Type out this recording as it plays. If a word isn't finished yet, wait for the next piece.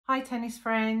Hi tennis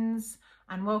friends,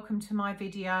 and welcome to my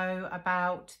video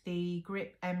about the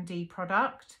Grip MD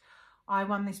product. I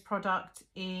won this product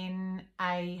in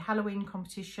a Halloween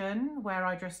competition where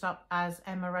I dressed up as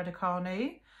Emma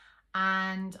Raducanu,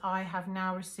 and I have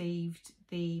now received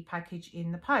the package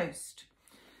in the post.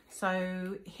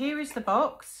 So here is the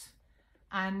box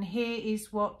and here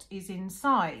is what is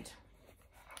inside.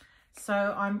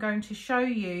 So I'm going to show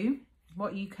you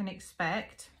what you can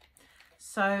expect.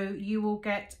 So you will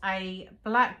get a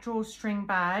black drawstring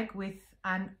bag with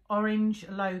an orange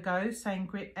logo saying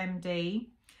Grip MD,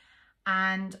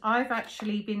 and I've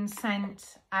actually been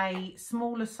sent a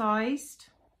smaller sized,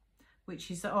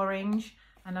 which is the orange,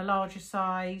 and a larger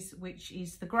size, which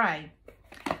is the grey.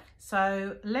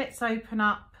 So let's open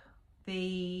up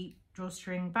the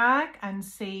drawstring bag and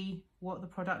see what the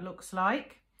product looks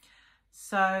like.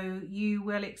 So you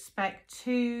will expect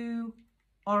 2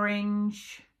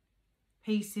 orange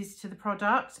pieces to the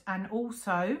product, and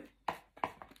also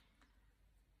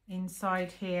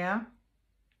inside here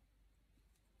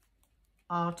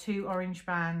are 2 orange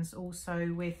bands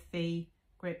also with the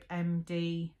Grip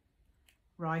MD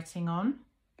writing on.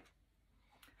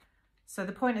 So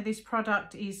the point of this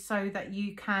product is so that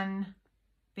you can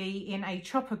be in a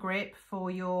chopper grip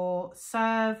for your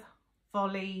serve,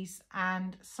 volleys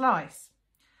and slice.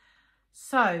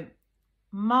 So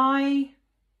my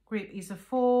grip is a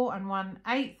 4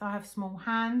 1/8. I have small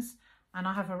hands and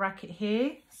I have a racket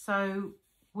here. So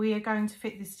we are going to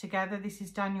fit this together. This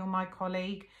is Daniel, my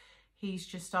colleague. He's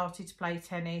just started to play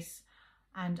tennis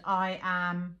and I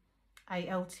am a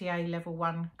LTA level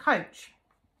 1 coach.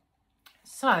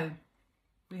 So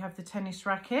we have the tennis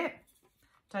racket.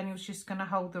 Daniel's just going to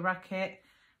hold the racket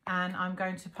and I'm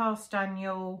going to pass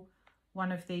Daniel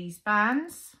one of these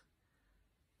bands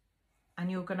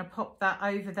and you're going to pop that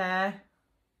over there.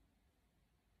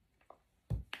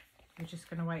 We're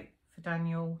just going to wait for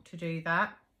Daniel to do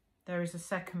that. There is a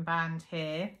second band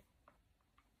here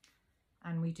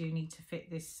and we do need to fit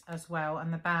this as well,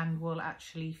 and the band will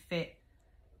actually fit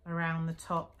around the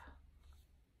top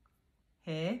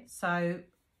here. So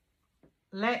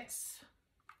let's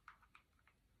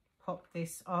pop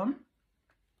this on.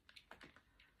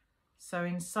 So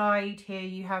inside here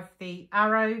you have the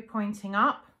arrow pointing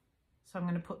up. So I'm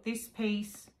going to put this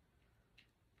piece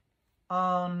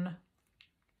on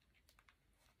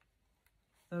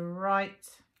the right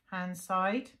hand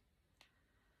side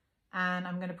and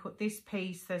I'm going to put this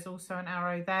piece, there's also an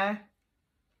arrow there,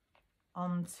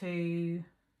 onto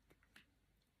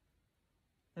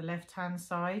the left hand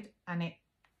side, and it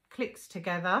clicks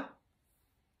together.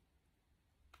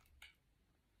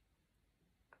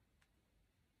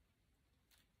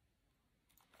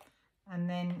 And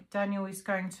then Daniel is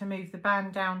going to move the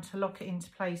band down to lock it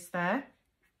into place there.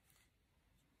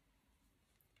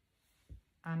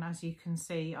 And as you can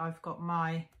see, I've got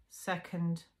my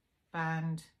second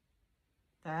band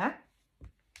there.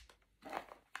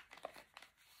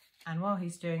 And while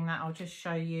he's doing that, I'll just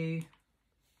show you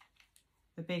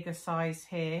the bigger size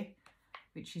here,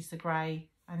 which is the grey.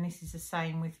 And this is the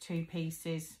same with 2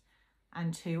 pieces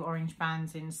and 2 orange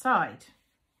bands inside.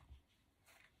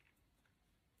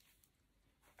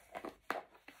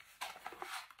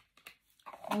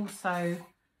 Also,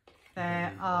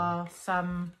 there are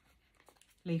some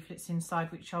leaflets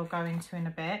inside which I'll go into in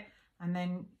a bit, and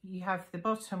then you have the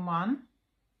bottom one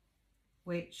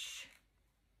which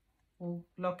will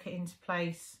lock it into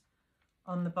place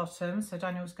on the bottom. So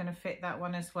Daniel's going to fit that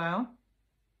one as well.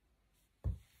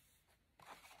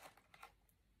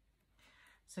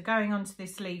 So going on to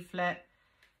this leaflet,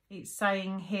 it's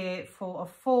saying here for a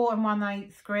 4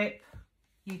 1/8 grip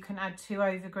you can add 2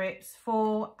 over grips,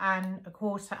 4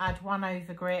 1/4 add 1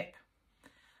 over grip,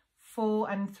 4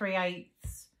 3/8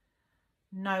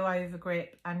 no over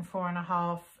grip, and 4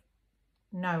 1/2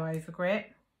 no over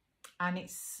grip. And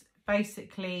it's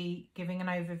basically giving an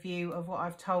overview of what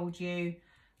I've told you,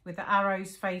 with the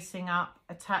arrows facing up,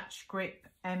 attach Grip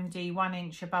MD 1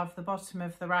 inch above the bottom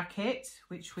of the racket,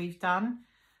 which we've done,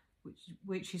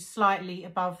 which is slightly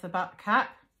above the butt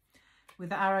cap. With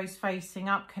the arrows facing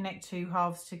up, connect 2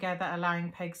 halves together,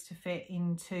 allowing pegs to fit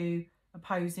into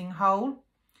opposing hole.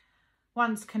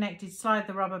 Once connected, slide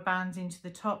the rubber bands into the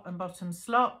top and bottom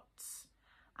slots,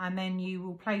 and then you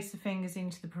will place the fingers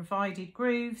into the provided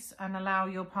grooves and allow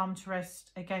your palm to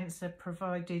rest against the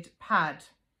provided pad.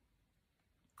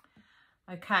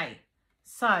 Okay,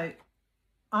 so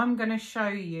I'm going to show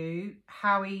you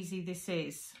how easy this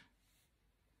is.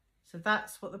 So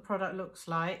that's what the product looks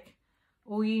like.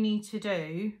 All you need to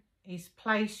do is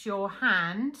place your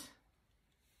hand,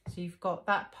 so you've got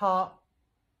that part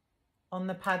on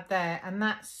the pad there, and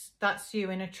that's you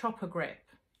in a chopper grip.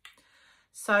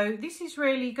 So this is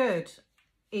really good.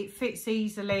 It fits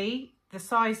easily. The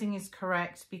sizing is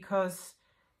correct because,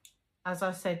 as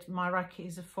I said, my racket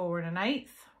is a 4 1/8,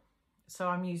 so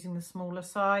I'm using the smaller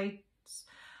size,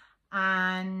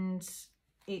 and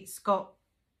it's got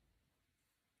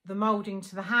the moulding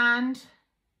to the hand,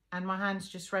 and my hand's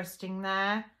just resting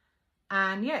there,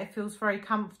 and yeah, it feels very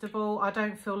comfortable. I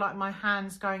don't feel like my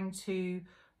hand's going to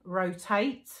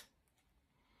rotate,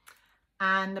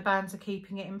 and the bands are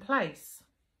keeping it in place.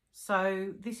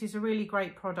 So this is a really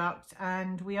great product,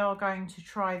 and we are going to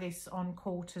try this on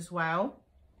court as well.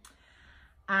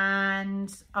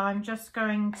 And I'm just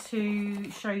going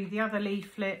to show you the other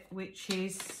leaflet, which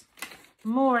is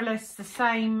more or less the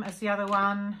same as the other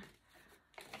one.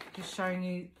 Just showing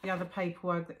you the other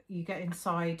paperwork that you get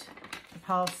inside the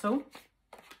parcel.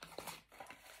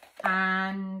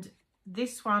 And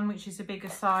this one, which is a bigger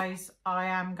size, I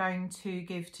am going to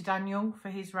give to Daniel for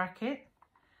his racket.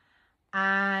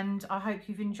 And I hope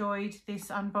you've enjoyed this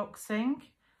unboxing,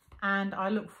 and I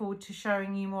look forward to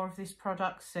showing you more of this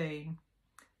product soon.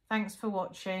 Thanks for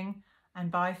watching,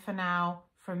 and bye for now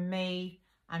from me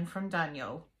and from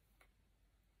Daniel.